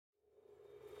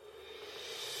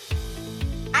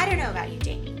don't know about you,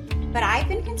 Jamie, but I've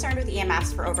been concerned with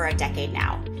EMFs for over a decade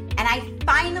now, and I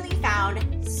finally found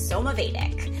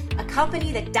Somavedic, a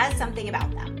company that does something about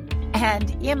them. And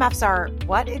EMFs are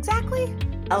what exactly?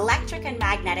 Electric and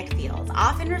magnetic fields,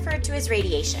 often referred to as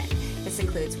radiation. This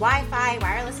includes Wi-Fi,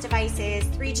 wireless devices,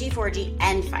 3G, 4G,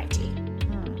 and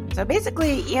 5G. So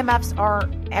basically, EMFs are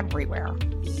everywhere.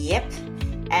 Yep.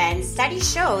 And studies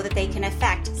show that they can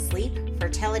affect sleep,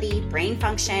 fertility, brain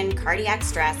function, cardiac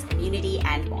stress, immunity,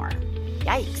 and more.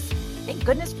 Yikes. Thank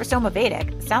goodness for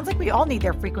Somavedic. Sounds like we all need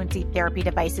their frequency therapy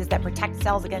devices that protect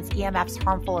cells against EMF's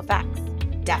harmful effects.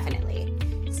 Definitely.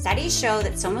 Studies show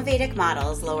that Somavedic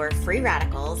models lower free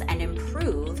radicals and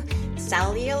improve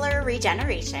cellular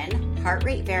regeneration, heart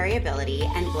rate variability,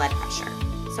 and blood pressure.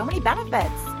 So many benefits.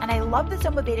 And I love that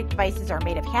Somavedic devices are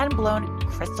made of hand-blown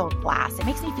crystal glass. It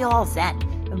makes me feel all zen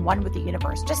and one with the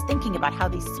universe, just thinking about how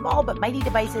these small but mighty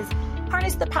devices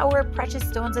harness the power of precious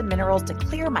stones and minerals to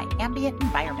clear my ambient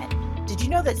environment. Did you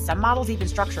know that some models even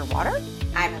structure water?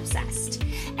 I'm obsessed.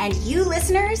 And you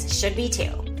listeners should be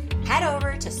too. Head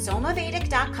over to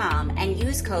somavedic.com and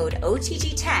use code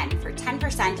OTG10 for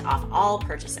 10% off all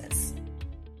purchases.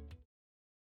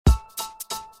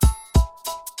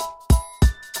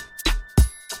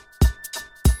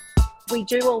 We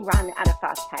do all run at a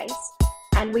fast pace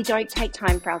and we don't take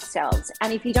time for ourselves.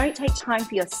 And if you don't take time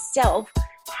for yourself,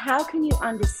 how can you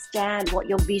understand what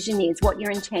your vision is, what your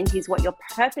intent is, what your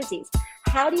purpose is?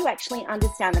 How do you actually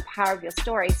understand the power of your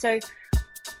story? So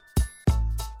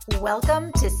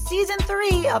welcome to season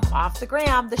 3 of Off the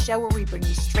Gram, the show where we bring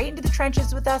you straight into the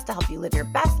trenches with us to help you live your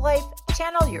best life,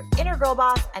 channel your inner girl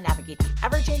boss, and navigate the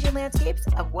ever-changing landscapes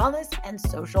of wellness and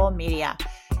social media.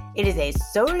 It is a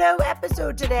solo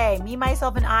episode today. Me,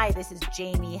 myself, and I. This is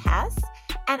Jamie Hess.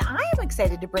 And I am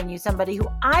excited to bring you somebody who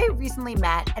I recently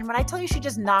met. And when I tell you she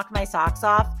just knocked my socks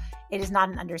off, it is not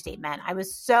an understatement. I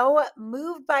was so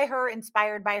moved by her,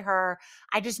 inspired by her.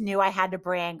 I just knew I had to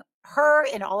bring her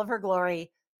in all of her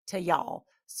glory to y'all.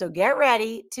 So get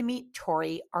ready to meet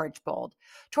Tory Archbold.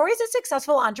 Tory is a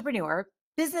successful entrepreneur,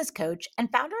 business coach, and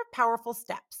founder of Powerful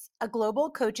Steps, a global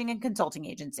coaching and consulting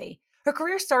agency. Her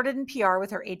career started in PR with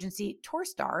her agency,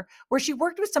 Torstar, where she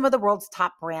worked with some of the world's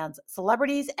top brands,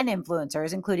 celebrities, and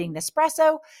influencers, including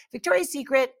Nespresso, Victoria's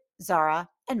Secret, Zara,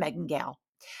 and Megan Gale.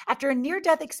 After a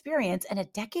near-death experience and a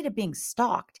decade of being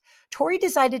stalked, Tory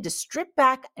decided to strip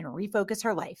back and refocus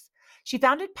her life. She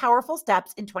founded Powerful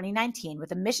Steps in 2019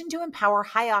 with a mission to empower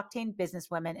high-octane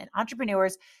businesswomen and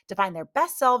entrepreneurs to find their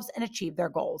best selves and achieve their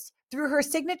goals. Through her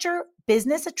signature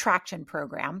Business Attraction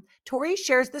program, Tory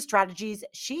shares the strategies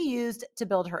she used to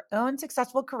build her own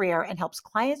successful career and helps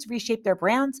clients reshape their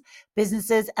brands,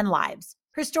 businesses, and lives.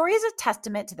 Her story is a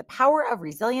testament to the power of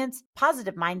resilience,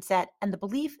 positive mindset, and the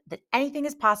belief that anything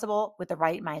is possible with the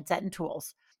right mindset and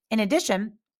tools. In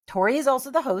addition, Tory is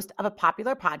also the host of a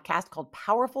popular podcast called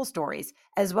Powerful Stories,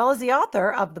 as well as the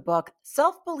author of the book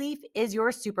Self-Belief is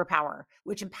Your Superpower,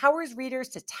 which empowers readers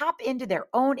to tap into their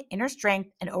own inner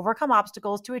strength and overcome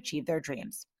obstacles to achieve their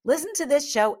dreams. Listen to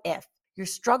this show if you're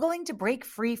struggling to break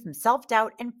free from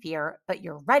self-doubt and fear, but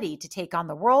you're ready to take on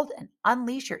the world and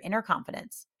unleash your inner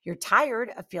confidence. You're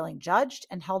tired of feeling judged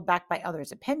and held back by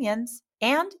others' opinions,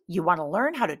 and you want to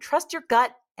learn how to trust your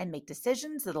gut and make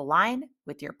decisions that align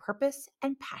with your purpose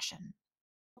and passion.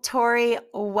 Tory,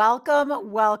 welcome,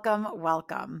 welcome,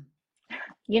 welcome.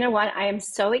 you know what? I am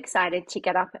so excited to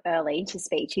get up early to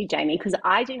speak to you, Jamie, because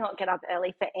I do not get up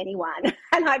early for anyone.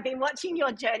 And I've been watching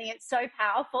your journey. It's so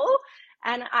powerful.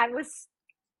 And I was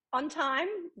on time,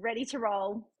 ready to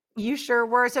roll. You sure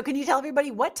were. So can you tell everybody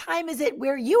what time is it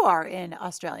where you are in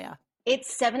Australia?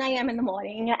 It's 7 a.m. in the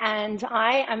morning, and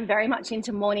I am very much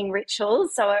into morning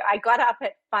rituals. So I got up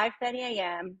at 5:30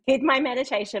 a.m., did my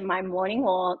meditation, my morning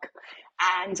walk,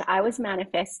 and I was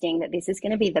manifesting that this is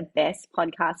going to be the best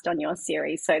podcast on your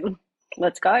series. So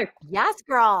let's go. Yes,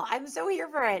 girl. I'm so here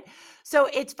for it. So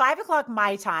it's 5:00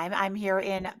 my time. I'm here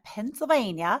in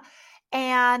Pennsylvania.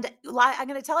 And I'm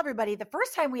going to tell everybody the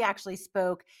first time we actually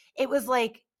spoke, it was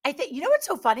like, I think, you know what's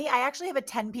so funny? I actually have a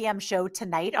 10 p.m. show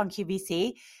tonight on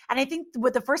QVC. And I think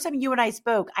with the first time you and I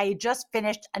spoke, I had just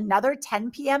finished another 10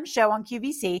 p.m. show on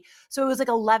QVC. So it was like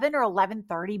 11 or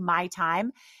 11:30 my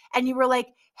time. And you were like,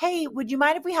 hey, would you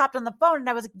mind if we hopped on the phone? And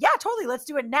I was like, yeah, totally. Let's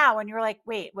do it now. And you were like,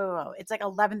 wait. It's like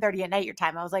 11:30 at night your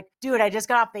time. I was like, dude, I just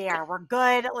got off the air. We're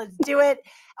good. Let's do it.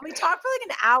 And we talked for like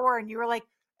an hour and you were like,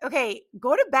 okay,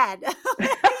 go to bed. You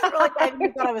were like, I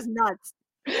thought I was nuts.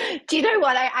 Do you know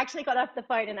what? I actually got off the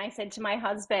phone and I said to my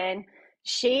husband,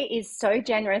 she is so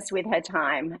generous with her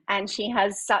time and she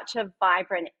has such a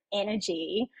vibrant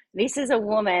energy. This is a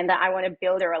woman that I want to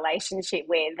build a relationship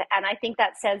with. And I think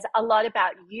that says a lot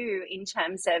about you in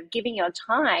terms of giving your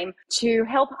time to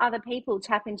help other people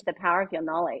tap into the power of your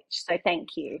knowledge. So thank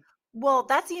you. Well,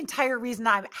 that's the entire reason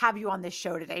I have you on this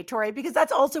show today, Tory, because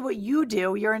that's also what you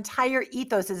do. Your entire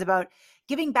ethos is about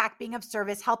giving back, being of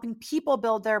service, helping people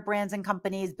build their brands and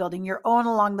companies, building your own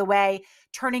along the way,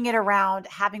 turning it around,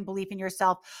 having belief in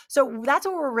yourself. So that's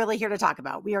what we're really here to talk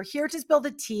about. We are here to spill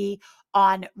the tea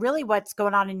on really what's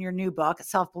going on in your new book,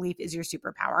 Self-Belief is Your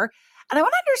Superpower. And I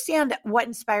want to understand what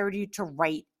inspired you to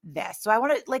write this. So I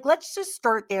want to let's just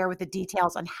start there with the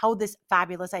details on how this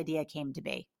fabulous idea came to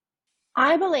be.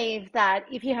 I believe that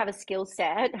if you have a skill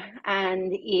set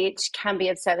and it can be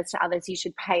of service to others, you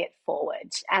should pay it forward.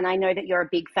 And I know that you're a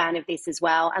big fan of this as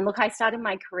well. And look, I started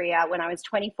my career when I was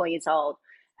 24 years old,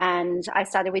 and I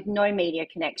started with no media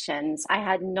connections. I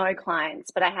had no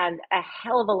clients, but I had a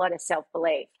hell of a lot of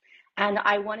self-belief. And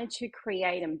I wanted to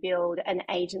create and build an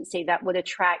agency that would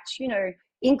attract,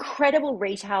 incredible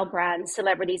retail brands,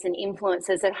 celebrities, and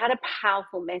influencers that had a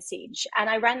powerful message. And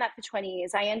I ran that for 20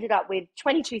 years. I ended up with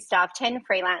 22 staff, 10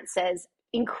 freelancers,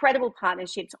 incredible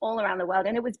partnerships all around the world.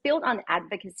 And it was built on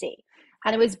advocacy,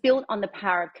 and it was built on the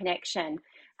power of connection.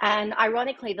 And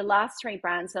ironically, the last 3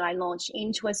 brands that I launched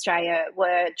into Australia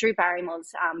were Drew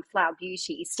Barrymore's Flower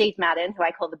Beauty, Steve Madden, who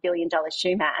I call the $1 billion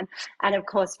shoe man, and of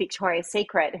course, Victoria's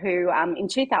Secret, who in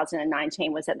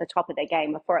 2019 was at the top of their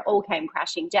game before it all came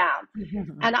crashing down.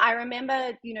 And I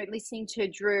remember, listening to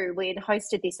Drew. We had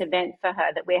hosted this event for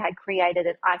her that we had created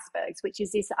at Icebergs, which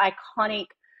is this iconic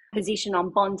position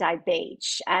on Bondi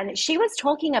Beach. And she was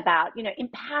talking about,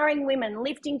 empowering women,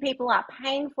 lifting people up,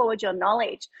 paying forward your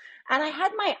knowledge. And I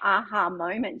had my aha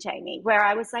moment, Jamie, where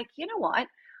I was like, you know what?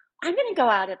 I'm going to go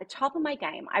out at the top of my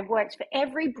game. I've worked for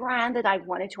every brand that I've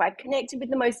wanted to. I've connected with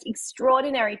the most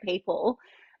extraordinary people.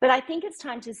 But I think it's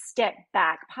time to step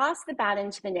back, pass the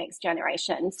baton to the next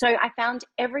generation. So I found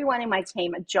everyone in my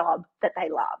team a job that they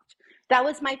loved. That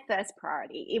was my first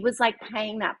priority. It was like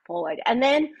paying that forward. And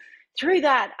then through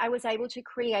that, I was able to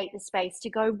create the space to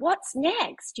go, what's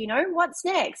next? What's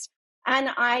next? And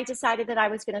I decided that I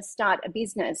was going to start a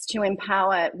business to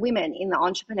empower women in the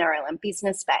entrepreneurial and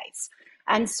business space.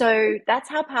 And so that's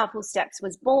how Powerful Steps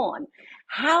was born.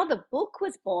 How the book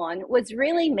was born was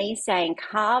really me saying,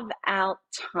 carve out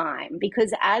time,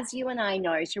 because as you and I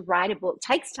know, to write a book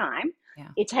takes time. Yeah.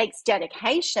 It takes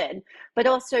dedication, but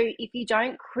also if you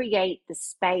don't create the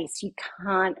space, you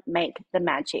can't make the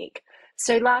magic.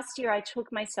 So last year, I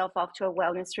took myself off to a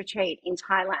wellness retreat in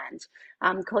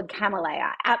Thailand called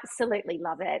Kamalaya. Absolutely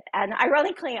love it. And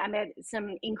ironically, I met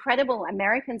some incredible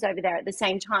Americans over there at the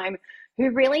same time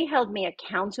who really held me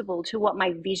accountable to what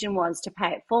my vision was to pay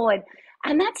it forward.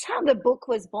 And that's how the book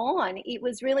was born. It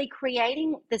was really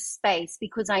creating the space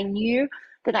because I knew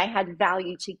that I had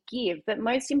value to give. But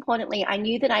most importantly, I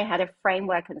knew that I had a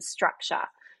framework and structure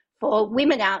for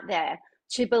women out there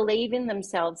to believe in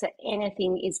themselves, that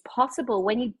anything is possible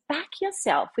when you back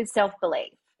yourself with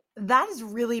self-belief. That is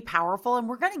really powerful. And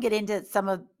we're going to get into some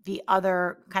of the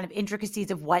other kind of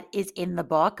intricacies of what is in the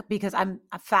book, because I'm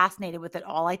fascinated with it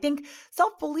all. I think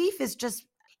self-belief is just,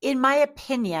 in my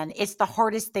opinion, it's the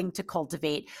hardest thing to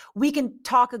cultivate. We can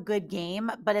talk a good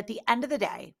game, but at the end of the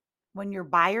day, when you're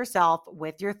by yourself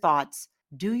with your thoughts,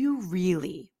 do you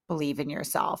really believe in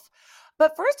yourself?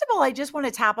 But first of all, I just want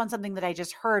to tap on something that I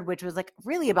just heard, which was like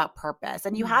really about purpose.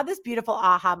 And you had this beautiful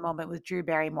aha moment with Drew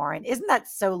Barrymore. And isn't that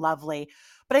so lovely?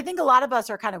 But I think a lot of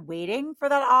us are kind of waiting for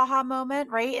that aha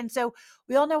moment, right? And so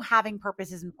we all know having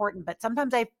purpose is important, but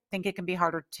sometimes I think it can be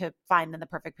harder to find than the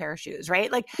perfect pair of shoes,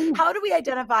 right? Like, how do we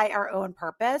identify our own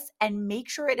purpose and make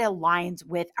sure it aligns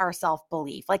with our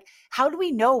self-belief? Like, how do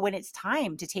we know when it's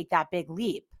time to take that big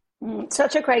leap?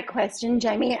 Such a great question,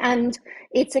 Jamie. And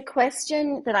it's a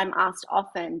question that I'm asked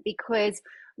often because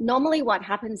normally what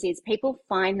happens is people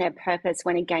find their purpose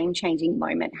when a game-changing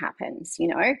moment happens,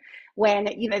 when,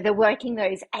 they're working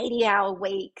those 80-hour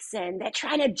weeks and they're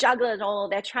trying to juggle it all.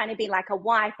 They're trying to be like a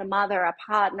wife, a mother, a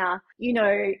partner,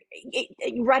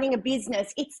 running a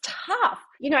business. It's tough.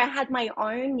 I had my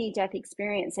own near-death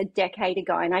experience a decade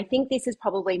ago, and I think this is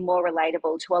probably more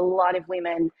relatable to a lot of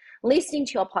women listening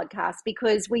to your podcast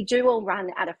because we do all run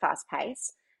at a fast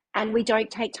pace and we don't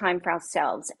take time for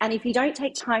ourselves. And if you don't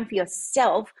take time for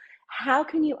yourself, how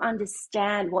can you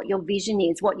understand what your vision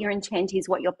is, what your intent is,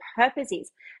 what your purpose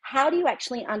is? How do you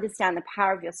actually understand the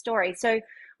power of your story? So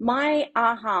my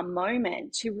aha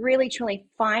moment to really, truly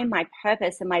find my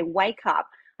purpose and my wake up,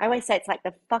 I always say it's like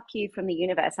the fuck you from the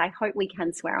universe. I hope we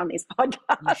can swear on this podcast.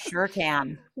 You sure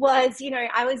can. Was,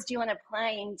 I was due on a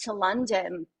plane to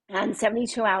London And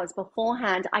 72 hours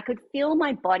beforehand, I could feel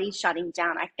my body shutting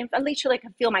down. I literally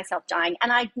could feel myself dying.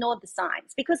 And I ignored the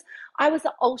signs because I was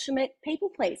the ultimate people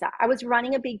pleaser. I was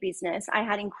running a big business. I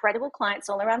had incredible clients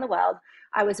all around the world.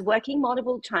 I was working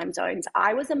multiple time zones.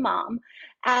 I was a mom.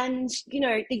 And,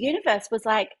 the universe was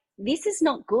like, this is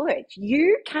not good.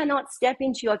 You cannot step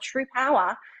into your true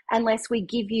power unless we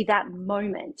give you that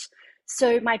moment.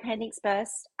 So my appendix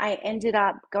burst. I ended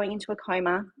up going into a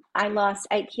coma. I lost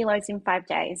 8 kilos in 5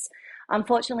 days.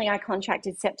 Unfortunately, I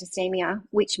contracted septicemia,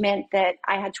 which meant that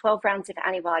I had 12 rounds of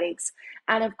antibiotics.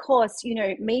 And of course,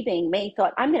 me being me,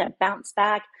 thought I'm going to bounce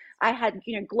back. I had,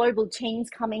 global teams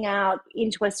coming out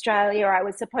into Australia. I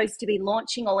was supposed to be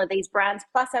launching all of these brands.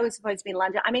 Plus, I was supposed to be in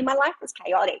London. I mean, my life was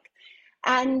chaotic.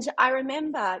 And I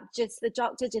remember the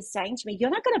doctor just saying to me,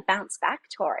 you're not going to bounce back,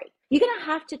 Tory. You're going to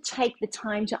have to take the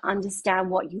time to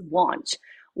understand what you want.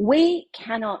 We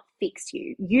cannot fix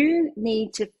you. You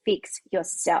need to fix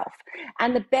yourself.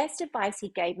 And the best advice he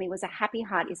gave me was a happy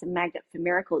heart is a magnet for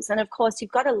miracles. And of course,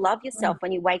 you've got to love yourself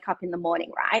when you wake up in the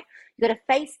morning, right? You've got to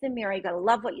face the mirror. You've got to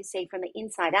love what you see from the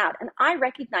inside out. And I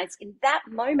recognized in that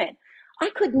moment,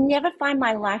 I could never find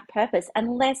my life purpose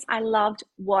unless I loved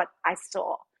what I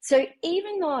saw. So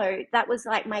even though that was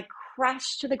like my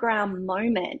crash to the ground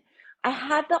moment, I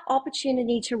had the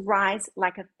opportunity to rise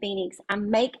like a phoenix and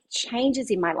make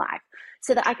changes in my life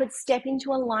so that I could step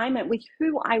into alignment with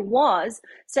who I was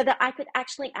so that I could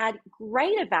actually add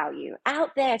greater value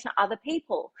out there to other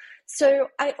people. So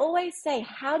I always say,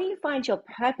 how do you find your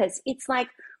purpose? It's like,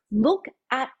 look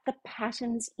at the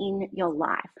patterns in your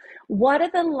life. What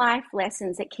are the life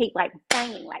lessons that keep like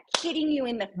banging, like hitting you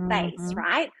in the face,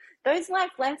 right? Those life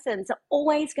lessons are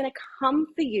always going to come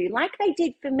for you like they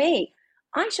did for me.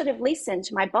 I should have listened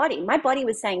to my body. My body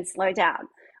was saying, slow down.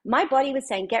 My body was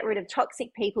saying, get rid of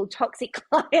toxic people, toxic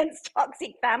clients,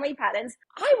 toxic family patterns.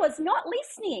 I was not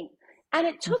listening. And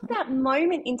it took that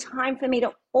moment in time for me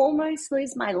to almost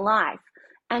lose my life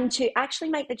and to actually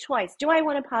make the choice. Do I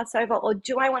want to pass over or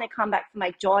do I want to come back for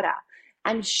my daughter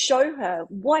and show her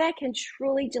what I can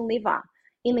truly deliver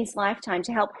in this lifetime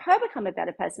to help her become a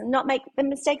better person, not make the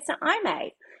mistakes that I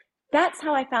made? That's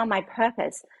how I found my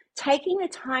purpose. Taking the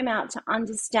time out to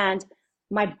understand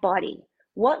my body,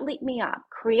 what lit me up,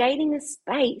 creating the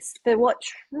space for what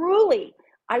truly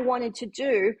I wanted to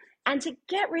do and to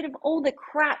get rid of all the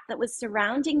crap that was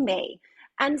surrounding me.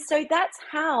 And so that's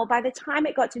how, by the time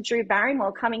it got to Drew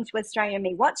Barrymore coming to Australia and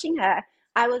me watching her,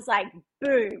 I was like,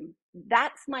 boom,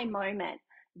 that's my moment.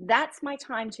 That's my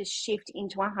time to shift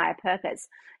into a higher purpose.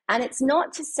 And it's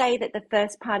not to say that the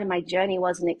first part of my journey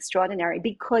wasn't extraordinary,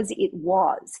 because it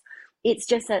was. It's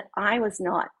just that I was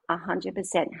not 100%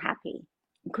 happy.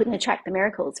 Couldn't attract the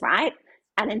miracles, right?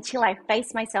 And until I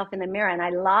faced myself in the mirror and I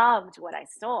loved what I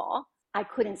saw, I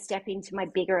couldn't step into my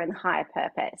bigger and higher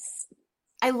purpose.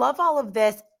 I love all of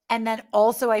this. And then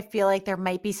also I feel like there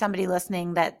might be somebody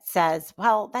listening that says,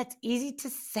 well, that's easy to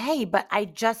say, but I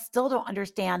just still don't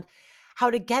understand how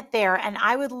to get there. And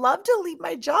I would love to leave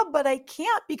my job, but I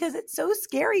can't because it's so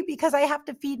scary because I have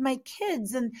to feed my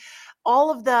kids and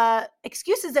all of the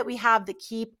excuses that we have that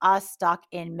keep us stuck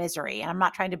in misery. And I'm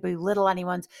not trying to belittle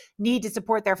anyone's need to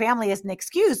support their family as an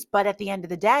excuse, but at the end of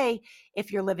the day,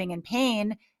 if you're living in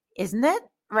pain, isn't it?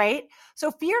 Right?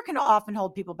 So fear can often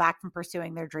hold people back from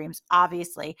pursuing their dreams,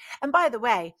 obviously. And by the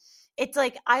way, it's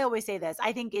like, I always say this,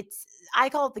 I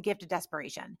call it the gift of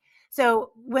desperation.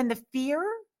 So when the fear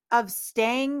of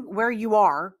staying where you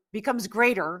are becomes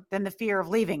greater than the fear of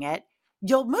leaving it,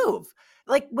 you'll move.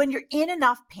 Like when you're in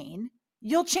enough pain,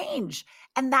 you'll change.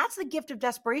 And that's the gift of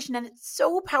desperation. And it's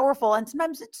so powerful. And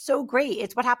sometimes it's so great.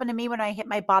 It's what happened to me when I hit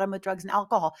my bottom with drugs and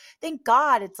alcohol. Thank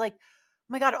God. It's like, oh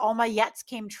my God, all my yets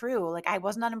came true. Like I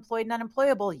wasn't unemployed and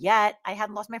unemployable yet. I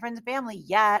hadn't lost my friends and family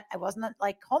yet. I wasn't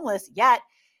like homeless yet.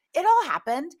 It all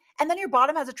happened. And then your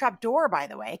bottom has a trap door, by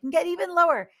the way. It can get even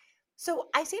lower. So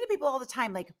I say to people all the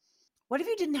time, like, what if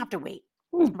you didn't have to wait?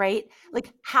 Right?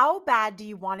 Like, how bad do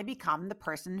you want to become the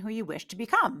person who you wish to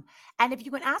become? And if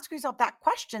you can ask yourself that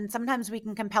question, sometimes we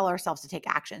can compel ourselves to take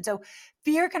action. So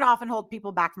fear can often hold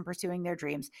people back from pursuing their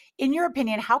dreams. In your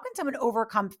opinion, how can someone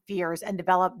overcome fears and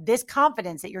develop this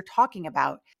confidence that you're talking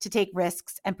about to take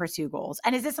risks and pursue goals?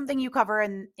 And is this something you cover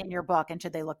in your book, and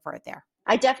should they look for it there?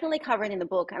 I definitely cover it in the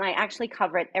book, and I actually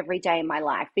cover it every day in my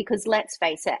life, because let's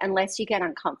face it, unless you get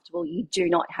uncomfortable, you do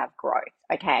not have growth,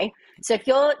 okay? So if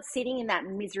you're sitting in that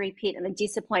misery pit and the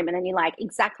disappointment and you're like,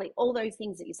 exactly all those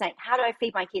things that you're saying, how do I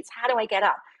feed my kids? How do I get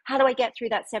up? How do I get through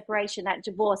that separation, that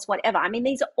divorce, whatever? I mean,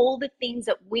 these are all the things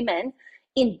that women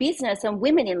in business and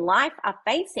women in life are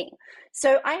facing.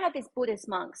 So I had this Buddhist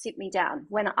monk sit me down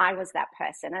when I was that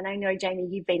person. And I know, Jamie,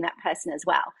 you've been that person as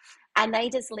well. And they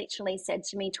just literally said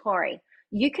to me, Tory,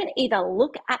 you can either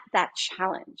look at that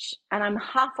challenge, and I'm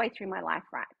halfway through my life,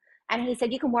 right? And he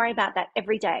said, you can worry about that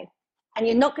every day. And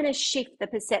you're not going to shift the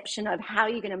perception of how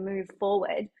you're going to move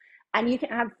forward. And you can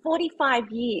have 45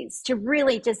 years to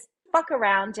really just fuck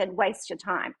around and waste your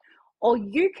time. Or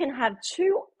you can have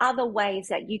two other ways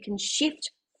that you can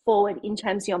shift forward in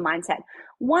terms of your mindset.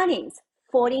 One is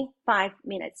 45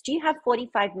 minutes. Do you have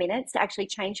 45 minutes to actually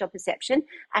change your perception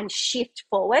and shift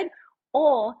forward?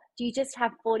 Or do you just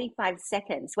have 45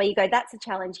 seconds where you go, that's a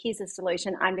challenge, here's a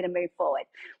solution, I'm going to move forward?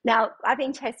 Now, I've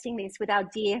been testing this with our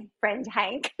dear friend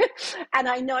Hank, and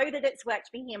I know that it's worked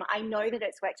for him. I know that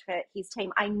it's worked for his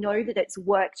team. I know that it's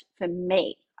worked for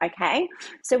me, okay?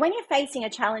 So when you're facing a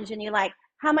challenge and you're like,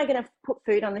 how am I going to put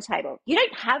food on the table? You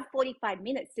don't have 45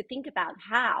 minutes to think about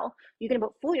how you're going to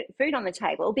put food on the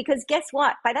table, because guess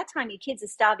what? By that time, your kids are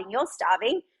starving, you're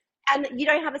starving, and you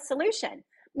don't have a solution.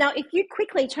 Now, if you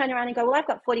quickly turn around and go, well, I've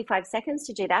got 45 seconds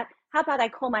to do that. How about I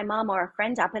call my mom or a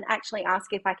friend up and actually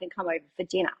ask if I can come over for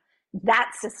dinner?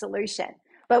 That's a solution.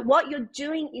 But what you're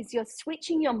doing is you're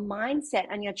switching your mindset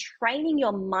and you're training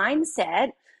your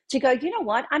mindset to go, you know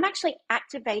what? I'm actually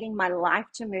activating my life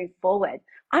to move forward.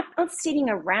 I'm not sitting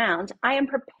around. I am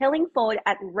propelling forward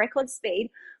at record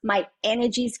speed. My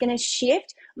energy is going to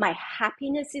shift. My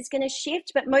happiness is going to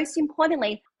shift. But most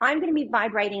importantly, I'm going to be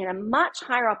vibrating in a much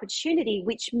higher opportunity,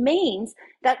 which means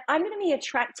that I'm going to be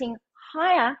attracting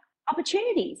higher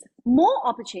opportunities, more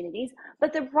opportunities,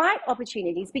 but the right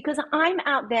opportunities, because I'm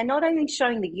out there not only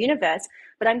showing the universe,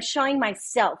 but I'm showing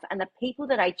myself and the people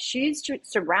that I choose to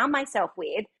surround myself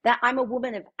with that I'm a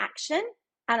woman of action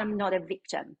and I'm not a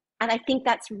victim. And I think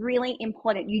that's really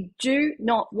important. You do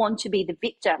not want to be the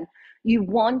victim. You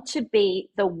want to be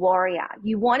the warrior.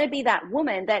 You want to be that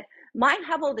woman that might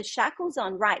have all the shackles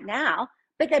on right now,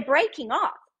 but they're breaking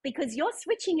off because you're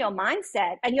switching your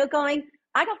mindset and you're going,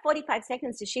 I got 45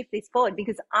 seconds to shift this forward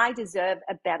because I deserve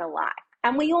a better life.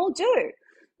 And we all do.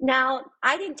 Now,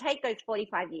 I didn't take those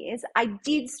 45 years. I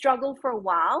did struggle for a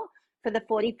while for the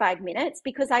 45 minutes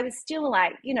because I was still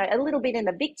like, you know, a little bit in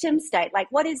the victim state. Like,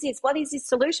 what is this? What is this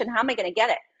solution? How am I going to get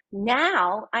it?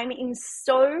 Now I'm in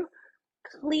so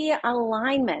clear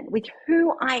alignment with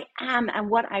who I am and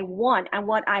what I want and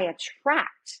what I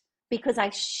attract because I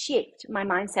shift my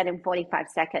mindset in 45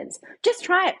 seconds. Just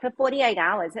try it for 48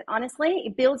 hours. And honestly,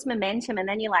 it builds momentum and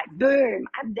then you're like, boom,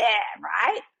 I'm there,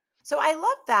 right? So I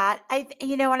love that.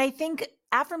 And I think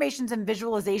affirmations and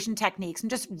visualization techniques and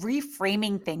just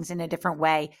reframing things in a different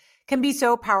way can be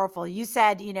so powerful. You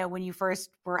said, when you first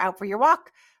were out for your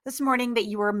walk this morning that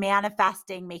you were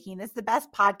manifesting, making this the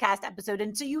best podcast episode.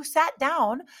 And so you sat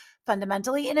down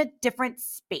fundamentally in a different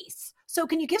space. So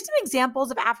can you give some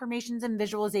examples of affirmations and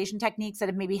visualization techniques that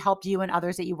have maybe helped you and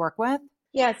others that you work with?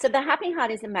 Yeah. So the happy heart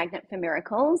is a magnet for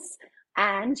miracles.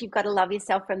 And you've got to love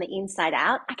yourself from the inside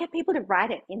out. I get people to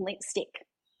write it in lipstick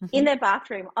in their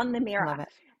bathroom, on the mirror. Love it.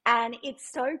 And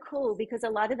it's so cool because a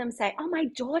lot of them say, oh, my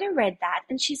daughter read that.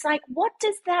 And she's like, what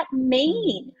does that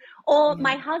mean? Or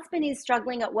my husband is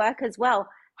struggling at work as well.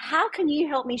 How can you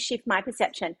help me shift my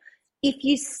perception? If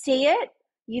you see it,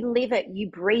 you live it, you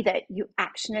breathe it, you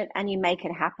action it, and you make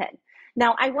it happen.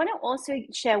 Now, I want to also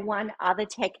share one other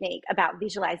technique about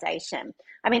visualization.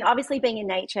 I mean, obviously being in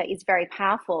nature is very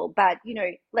powerful, but,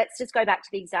 let's just go back to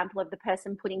the example of the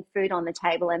person putting food on the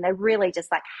table and they're really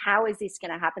just like, how is this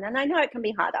going to happen? And I know it can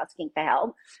be hard asking for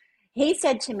help. He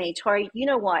said to me, Tory, you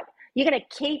know what? You're going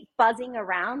to keep buzzing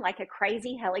around like a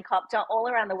crazy helicopter all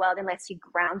around the world unless you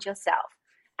ground yourself.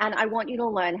 And I want you to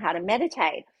learn how to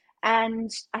meditate. And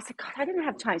I said, God, I don't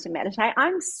have time to meditate.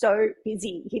 I'm so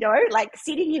busy, like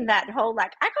sitting in that whole,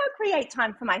 like, I can't create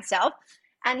time for myself.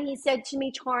 And he said to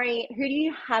me, Tory, who do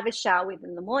you have a shower with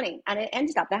in the morning? And it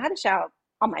ended up, I had a shower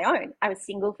on my own. I was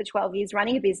single for 12 years,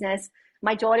 running a business.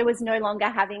 My daughter was no longer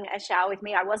having a shower with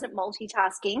me. I wasn't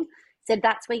multitasking. He said,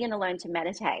 that's where you're going to learn to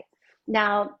meditate.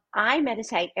 Now, I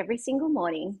meditate every single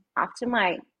morning after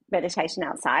my meditation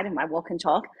outside and my walk and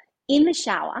talk in the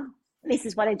shower. This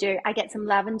is what I do. I get some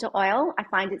lavender oil. I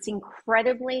find it's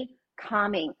incredibly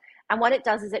calming. And what it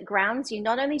does is it grounds you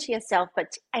not only to yourself,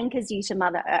 but anchors you to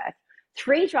Mother Earth.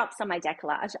 3 drops on my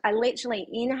decollage. I literally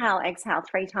inhale, exhale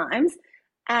 3 times,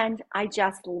 and I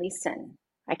just listen.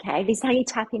 Okay. This is how you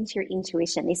tap into your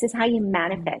intuition. This is how you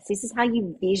manifest. This is how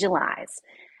you visualize.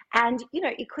 And,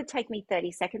 it could take me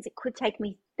 30 seconds. It could take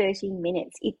me 30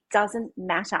 minutes. It doesn't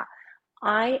matter.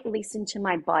 I listen to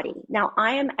my body. Now,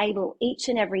 I am able each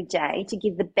and every day to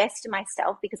give the best of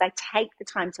myself because I take the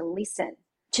time to listen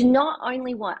to not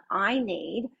only what I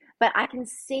need, but I can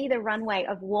see the runway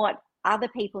of what other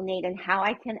people need and how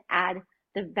I can add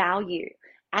the value.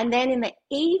 And then in the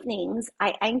evenings,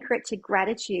 I anchor it to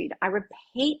gratitude. I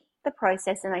repeat the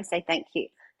process and I say, thank you.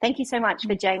 Thank you so much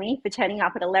for Jamie for turning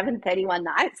up at 11:30 one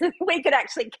night so that we could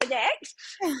actually connect.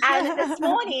 And this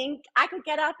morning, I could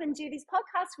get up and do this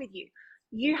podcast with you.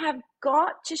 You have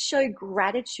got to show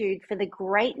gratitude for the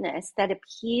greatness that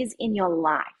appears in your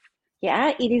life.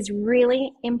 Yeah, it is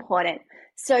really important.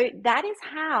 So that is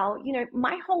how,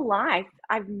 my whole life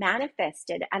I've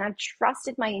manifested and I've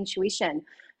trusted my intuition.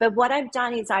 But what I've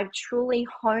done is I've truly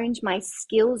honed my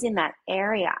skills in that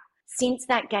area since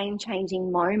that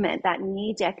game-changing moment, that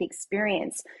near-death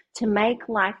experience, to make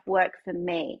life work for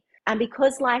me. And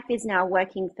because life is now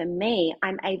working for me,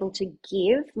 I'm able to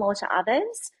give more to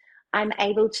others. I'm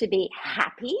able to be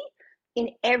happy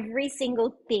in every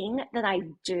single thing that I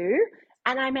do.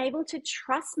 And I'm able to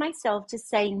trust myself to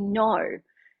say no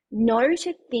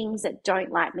to things that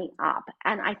don't light me up.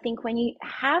 And I think when you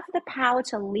have the power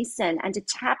to listen and to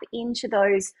tap into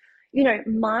those,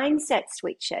 mindset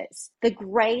switches, the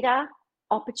greater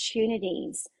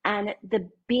opportunities and the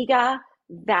bigger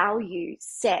value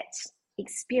set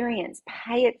experience,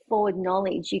 pay it forward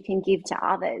knowledge you can give to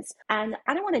others. And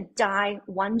I don't want to die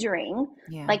wondering,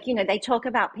 they talk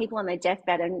about people on their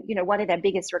deathbed and, what are their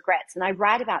biggest regrets? And I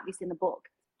write about this in the book.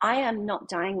 I am not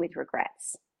dying with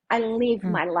regrets. I live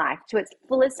my life to its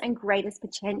fullest and greatest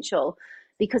potential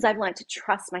because I've learned to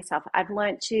trust myself. I've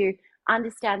learned to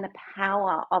understand the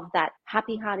power of that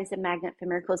happy heart is a magnet for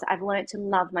miracles. I've learned to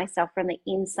love myself from the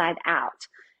inside out.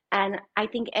 And I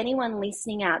think anyone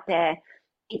listening out there,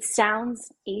 it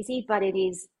sounds easy, but it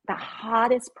is the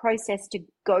hardest process to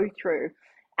go through.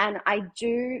 And I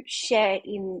do share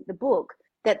in the book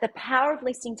that the power of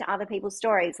listening to other people's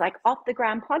stories, like Off the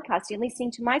Ground podcast, you're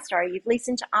listening to my story, you've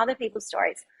listened to other people's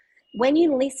stories. When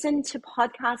you listen to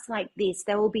podcasts like this,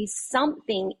 there will be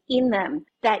something in them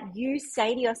that you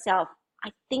say to yourself,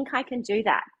 I think I can do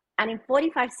that. And in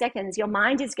 45 seconds, your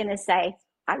mind is going to say,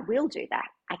 I will do that.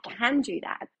 I can do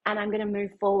that. And I'm going to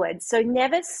move forward. So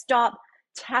never stop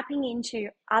tapping into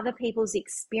other people's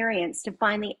experience to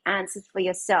find the answers for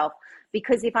yourself.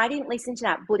 Because if I didn't listen to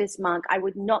that Buddhist monk, I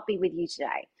would not be with you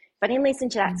today. If I didn't listen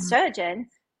to that surgeon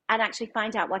and actually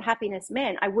find out what happiness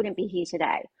meant, I wouldn't be here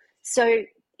today. So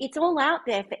it's all out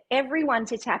there for everyone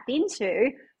to tap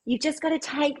into. You've just got to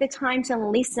take the time to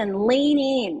listen, lean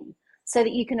in, so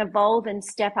that you can evolve and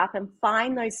step up and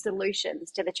find those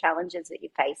solutions to the challenges that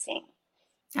you're facing.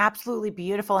 Absolutely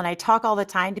beautiful. And I talk all the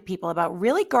time to people about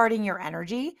really guarding your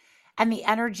energy and the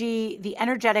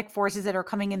energetic forces that are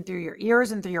coming in through your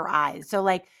ears and through your eyes. So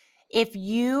like if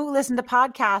you listen to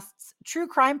podcasts, true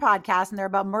crime podcasts, and they're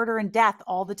about murder and death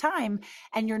all the time,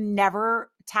 and you're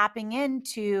never tapping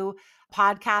into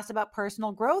podcasts about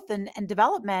personal growth and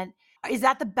development, is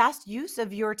that the best use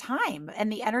of your time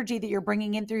and the energy that you're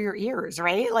bringing in through your ears,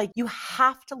 right? Like you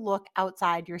have to look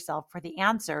outside yourself for the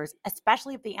answers,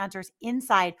 especially if the answers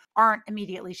inside aren't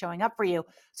immediately showing up for you.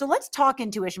 So let's talk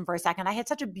intuition for a second. I had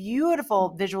such a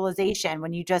beautiful visualization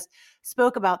when you just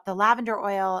spoke about the lavender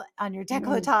oil on your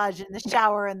décolletage in the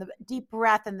shower and the deep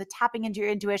breath and the tapping into your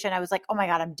intuition. I was like, oh my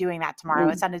God, I'm doing that tomorrow.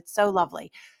 It sounded so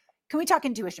lovely. Can we talk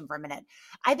intuition for a minute?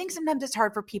 I think sometimes it's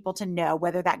hard for people to know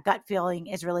whether that gut feeling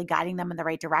is really guiding them in the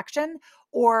right direction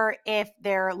or if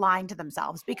they're lying to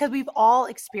themselves, because we've all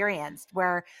experienced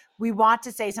where we want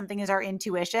to say something is our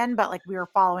intuition, but like we were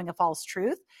following a false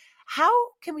truth. How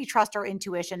can we trust our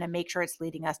intuition and make sure it's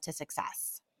leading us to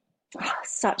success? Oh,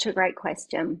 such a great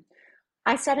question.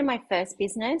 I started my first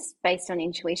business based on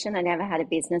intuition. I never had a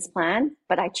business plan,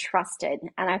 but I trusted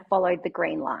and I followed the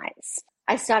green lights.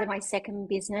 I started my second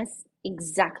business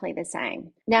exactly the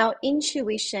same. Now,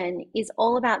 intuition is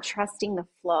all about trusting the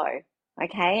flow,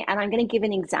 okay? And I'm going to give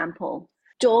an example.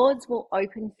 Doors will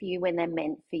open for you when they're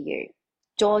meant for you.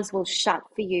 Doors will shut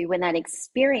for you when that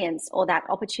experience or that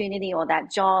opportunity or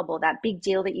that job or that big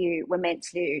deal that you were meant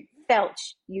to, felt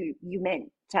you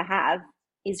meant to have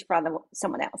is for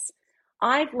someone else.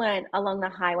 I've learned along the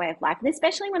highway of life, and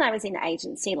especially when I was in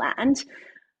agency land,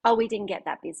 we didn't get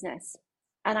that business.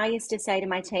 And I used to say to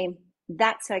my team,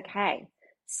 that's okay.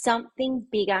 Something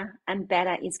bigger and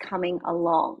better is coming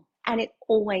along. And it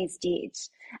always did.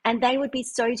 And they would be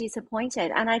so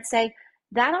disappointed. And I'd say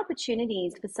that opportunity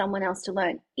is for someone else to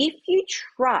learn. If you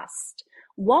trust,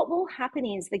 what will happen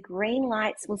is the green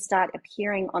lights will start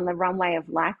appearing on the runway of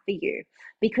life for you,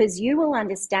 because you will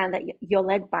understand that you're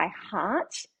led by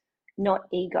heart, not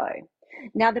ego.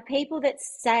 Now, the people that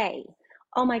say,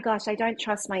 oh my gosh, I don't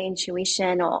trust my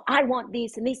intuition, or I want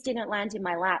this and this didn't land in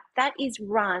my lap, that is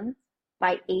run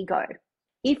by ego.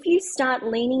 If you start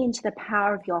leaning into the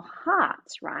power of your heart,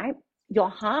 right, Your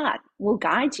heart will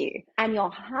guide you, and your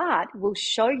heart will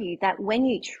show you that when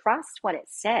you trust what it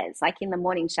says, like in the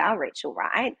morning shower ritual,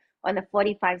 right? On the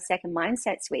 45-second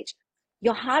mindset switch,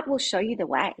 your heart will show you the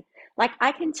way. Like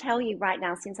I can tell you right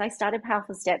now, since I started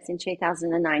Powerful Steps in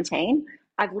 2019,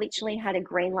 I've literally had a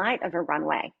green light of a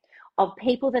runway of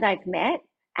people that I've met.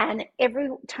 And every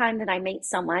time that I meet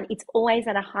someone, it's always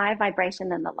at a higher vibration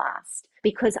than the last,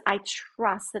 because I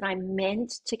trust that I'm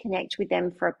meant to connect with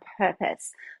them for a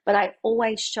purpose, but I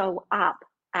always show up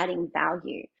adding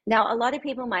value. Now, a lot of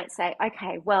people might say,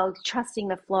 okay, well, trusting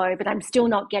the flow, but I'm still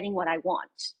not getting what I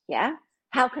want. Yeah.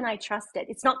 How can I trust it?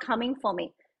 It's not coming for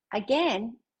me.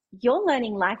 Again, you're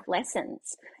learning life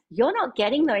lessons. You're not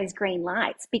getting those green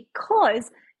lights because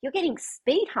you're getting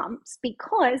speed humps,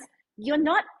 because you're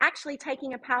not actually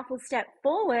taking a powerful step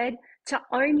forward to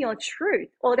own your truth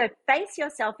or to face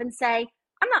yourself and say,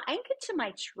 I'm not anchored to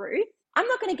my truth. I'm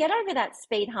not going to get over that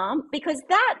speed hump because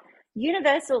that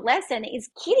universal lesson is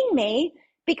kidding me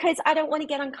because I don't want to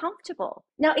get uncomfortable.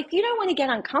 Now, if you don't want to get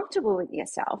uncomfortable with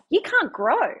yourself, you can't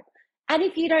grow. And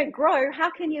if you don't grow,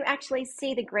 how can you actually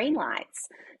see the green lights?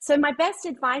 So my best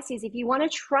advice is, if you want to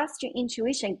trust your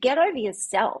intuition, get over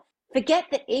yourself. Forget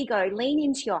the ego, lean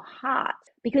into your heart,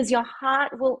 because your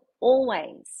heart will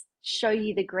always show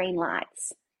you the green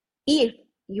lights if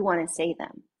you want to see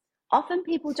them. Often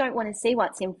people don't want to see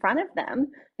what's in front of them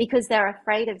because they're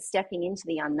afraid of stepping into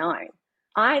the unknown.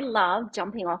 I love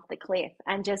jumping off the cliff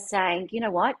and just saying, you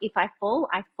know what, if I fall,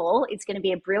 I fall. It's going to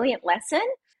be a brilliant lesson.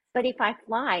 But if I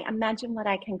fly, imagine what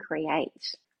I can create.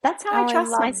 That's how I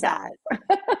trust myself.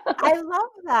 I love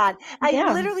that. Yeah.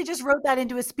 I literally just wrote that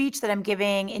into a speech that I'm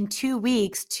giving in 2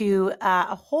 weeks to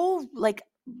a whole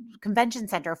convention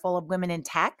center full of women in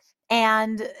tech.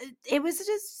 And it was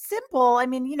just simple. I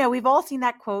mean, we've all seen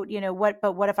that quote,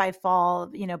 what if I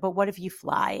fall, but what if you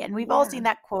fly? And we've all seen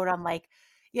that quote on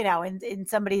in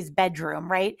somebody's bedroom,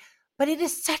 right? But it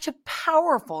is such a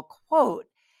powerful quote.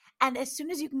 And as soon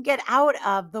as you can get out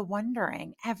of the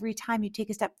wondering every time you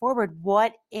take a step forward,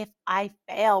 what if I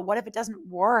fail? What if it doesn't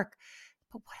work?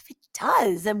 But what if it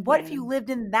does? And what if you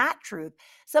lived in that truth?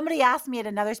 Somebody asked me at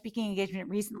another speaking engagement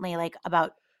recently,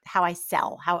 about how I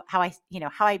sell, how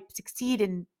I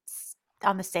succeed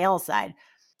on the sales side.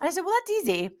 And I said, well, that's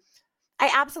easy. I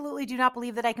absolutely do not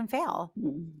believe that I can fail.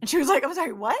 And she was like, I'm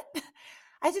sorry, what?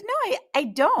 I said, no, I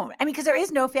don't. I mean, because there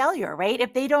is no failure, right?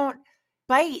 If they don't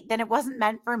bite, then it wasn't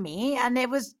meant for me. And I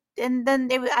was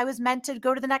meant to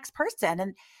go to the next person.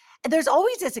 And there's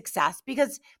always a success,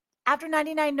 because after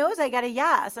 99 no's, I got a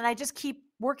yes. And I just keep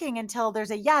working until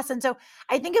there's a yes. And so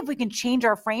I think if we can change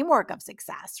our framework of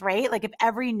success, right? Like if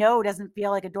every no doesn't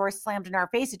feel like a door slammed in our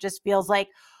face, it just feels like,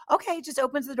 okay, it just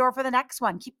opens the door for the next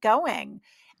one. Keep going.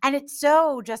 And it's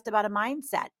so just about a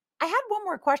mindset. I had one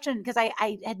more question, because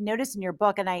I had noticed in your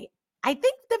book, and I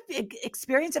think the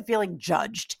experience of feeling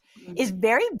judged is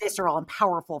very visceral and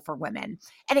powerful for women.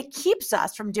 And it keeps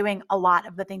us from doing a lot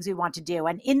of the things we want to do.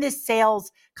 And in this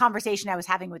sales conversation I was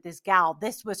having with this gal,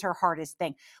 this was her hardest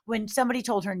thing. When somebody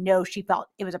told her no, she felt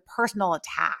it was a personal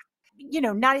attack.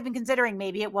 Not even considering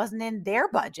maybe it wasn't in their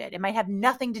budget. It might have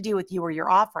nothing to do with you or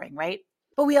your offering, right?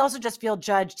 But we also just feel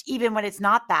judged even when it's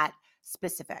not that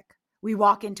specific. We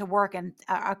walk into work and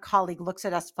a colleague looks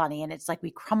at us funny, and it's like we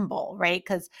crumble, right?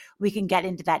 Because we can get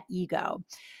into that ego.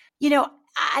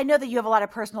 I know that you have a lot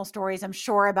of personal stories, I'm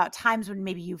sure, about times when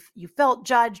maybe you felt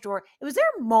judged, or was there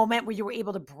a moment where you were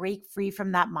able to break free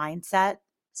from that mindset?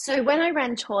 So when I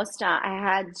ran Torstar, I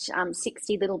had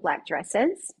 60 little black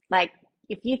dresses. Like,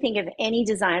 if you think of any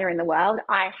designer in the world,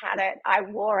 I had it, I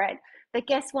wore it. But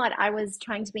guess what? I was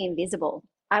trying to be invisible.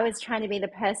 I was trying to be the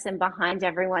person behind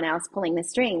everyone else pulling the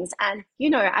strings. And,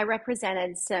 I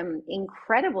represented some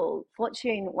incredible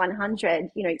Fortune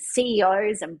 100,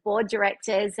 CEOs and board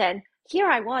directors. And here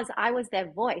I was their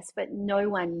voice, but no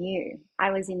one knew.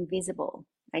 I was invisible.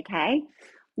 Okay.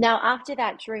 Now, after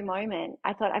that Drew moment,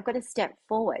 I thought, I've got to step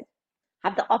forward,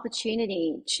 have the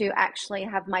opportunity to actually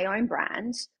have my own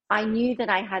brand. I knew that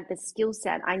I had the skill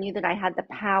set. I knew that I had the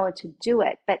power to do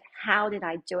it, but how did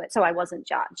I do it? So I wasn't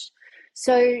judged.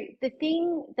 So the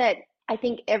thing that I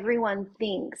think everyone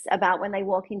thinks about when they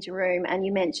walk into a room, and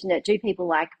you mentioned it, do people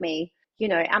like me?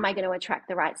 Am I going to attract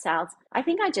the right sales? I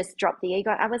think I just dropped the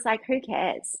ego. I was like, who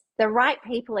cares? The right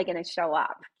people are going to show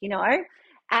up,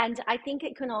 And I think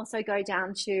it can also go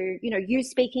down to, you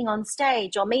speaking on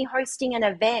stage, or me hosting an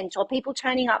event, or people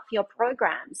turning up for your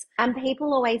programs. And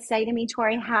people always say to me,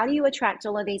 Tory, how do you attract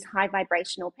all of these high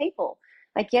vibrational people?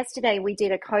 Like yesterday, we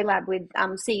did a collab with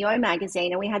CEO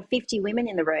magazine, and we had 50 women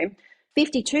in the room.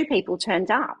 52 people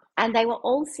turned up, and they were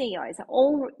all CEOs,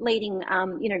 all leading,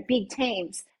 big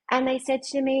teams. And they said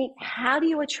to me, how do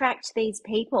you attract these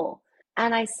people?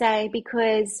 And I say,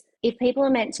 because if people are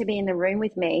meant to be in the room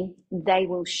with me, they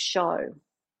will show.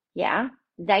 Yeah,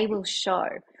 they will show.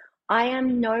 I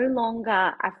am no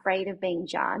longer afraid of being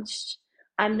judged.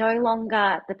 I'm no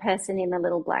longer the person in the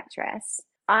little black dress.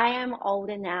 I am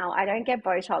older now. I don't get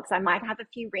Botox. I might have a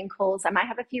few wrinkles. I might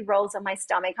have a few rolls on my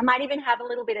stomach. I might even have a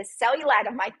little bit of cellulite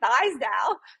on my thighs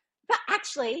now. But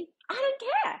actually, I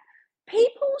don't care.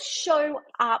 People show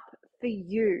up for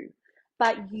you,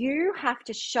 but you have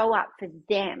to show up for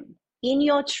them in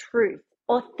your truth,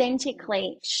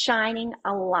 authentically shining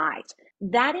a light.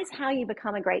 That is how you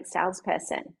become a great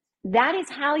salesperson. That is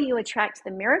how you attract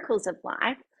the miracles of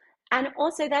life. And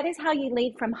also that is how you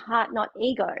lead from heart, not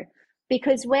ego.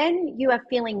 Because when you are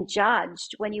feeling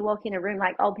judged, when you walk in a room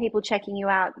like, oh, people checking you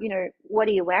out, you know, what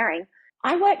are you wearing?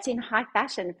 I worked in high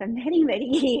fashion for many, many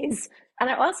years. And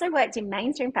I also worked in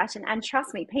mainstream fashion. And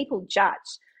trust me, people judge.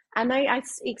 And I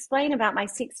explain about my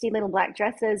 60 little black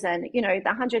dresses and, you know, the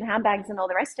 100 handbags and all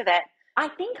the rest of it. I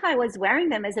think I was wearing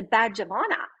them as a badge of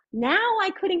honor. Now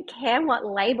I couldn't care what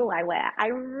label I wear. I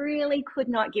really could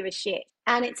not give a shit.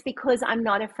 And it's because I'm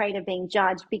not afraid of being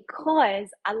judged, because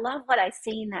I love what I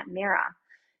see in that mirror.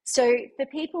 So for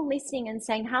people listening and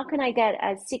saying, how can I get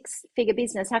a 6-figure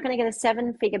business? How can I get a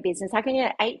 7-figure business? How can I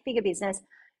get an 8-figure business?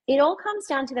 It all comes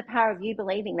down to the power of you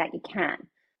believing that you can,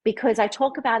 because I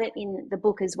talk about it in the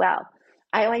book as well.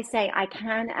 I always say I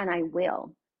can and I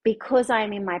will, because I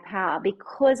am in my power,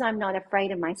 because I'm not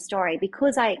afraid of my story,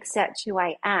 because I accept who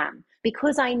I am,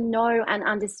 because I know and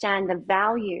understand the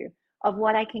value of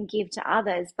what I can give to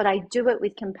others, but I do it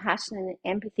with compassion and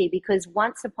empathy, because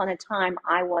once upon a time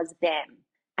I was them.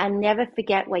 And never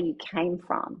forget where you came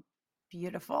from.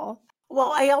 Beautiful.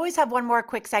 Well, I always have one more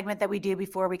quick segment that we do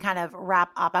before we kind of wrap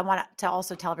up. I want to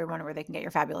also tell everyone where they can get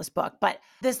your fabulous book. But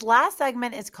this last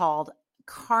segment is called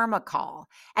Karma Call.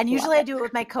 And usually I do it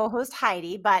with my co-host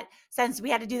Heidi, but since we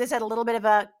had to do this at a little bit of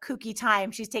a kooky time,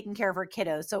 she's taking care of her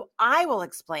kiddos. So I will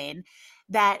explain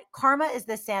that karma is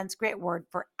the Sanskrit word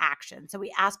for action. So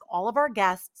we ask all of our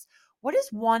guests, what is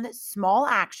one small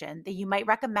action that you might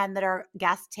recommend that our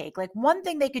guests take? Like one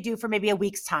thing they could do for maybe a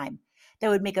week's time that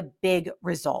would make a big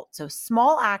result. So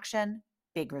small action,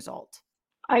 big result.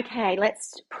 Okay,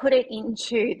 let's put it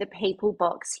into the people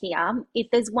box here. If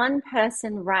there's one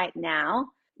person right now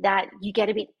that you get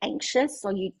a bit anxious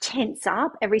or you tense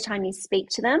up every time you speak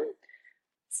to them,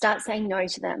 start saying no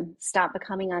to them, start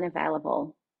becoming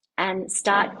unavailable, and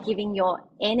start giving your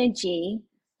energy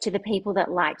to the people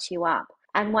that light you up.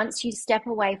 And once you step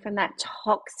away from that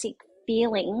toxic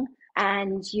feeling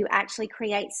and you actually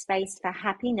create space for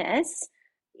happiness,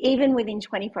 even within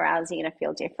 24 hours, you're going to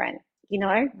feel different. You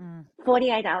know,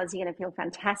 48 hours, you're going to feel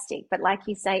fantastic. But like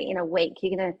you say, in a week,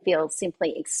 you're going to feel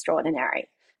simply extraordinary.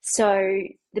 So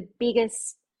the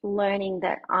biggest learning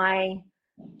that I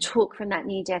took from that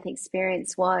near-death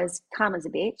experience was karma's a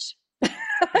bitch.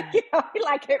 You know,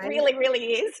 like it really,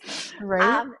 really is.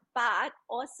 Right. But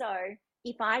also,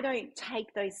 if I don't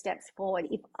take those steps forward,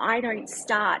 if I don't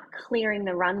start clearing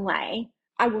the runway,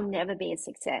 I will never be a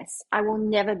success. I will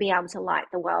never be able to light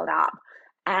the world up.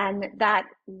 And that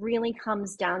really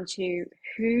comes down to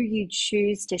who you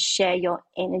choose to share your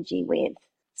energy with.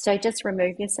 So just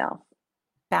remove yourself.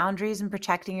 Boundaries and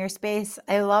protecting your space.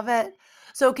 I love it.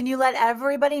 So can you let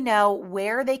everybody know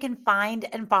where they can find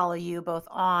and follow you, both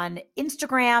on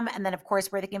Instagram and then, of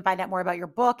course, where they can find out more about your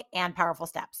book and Powerful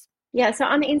Steps? Yeah, so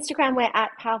on Instagram, we're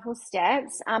at Powerful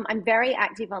Steps. I'm very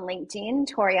active on LinkedIn,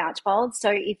 Tory Archbold.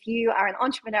 So if you are an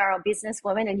entrepreneur or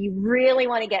businesswoman and you really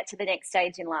want to get to the next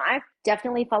stage in life,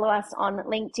 definitely follow us on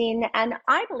LinkedIn. And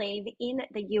I believe in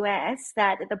the US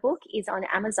that the book is on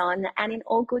Amazon and in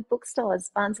all good bookstores,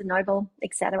 Barnes & Noble,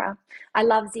 etc. I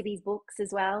love Zibby's books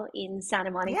as well in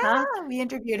Santa Monica. Yeah, we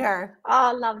interviewed her. Oh,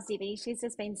 I love Zibby. She's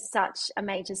just been such a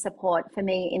major support for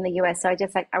me in the US. So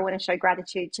I want to show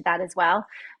gratitude to that as well.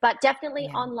 But definitely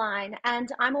online. And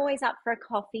I'm always up for a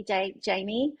coffee date,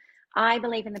 Jamie. I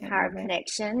believe in the power of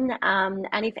connection. And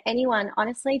if anyone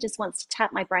honestly just wants to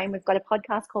tap my brain, we've got a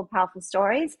podcast called Powerful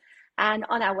Stories. And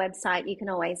on our website, you can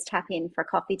always tap in for a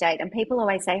coffee date. And people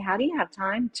always say, how do you have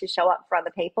time to show up for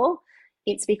other people?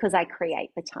 It's because I create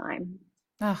the time.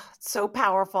 Oh, so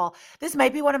powerful. This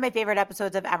might be one of my favorite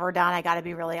episodes I've ever done. I got to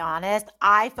be really honest.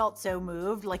 I felt so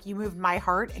moved, like you moved my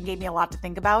heart and gave me a lot to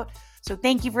think about. So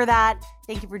thank you for that.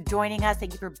 Thank you for joining us.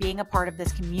 Thank you for being a part of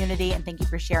this community, and thank you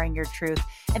for sharing your truth.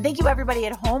 And thank you everybody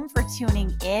at home for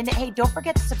tuning in. Hey, don't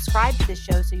forget to subscribe to this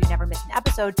show so you never miss an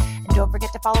episode. And don't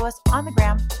forget to follow us on the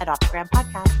gram at Off the Gram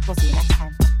Podcast. We'll see you next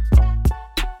time.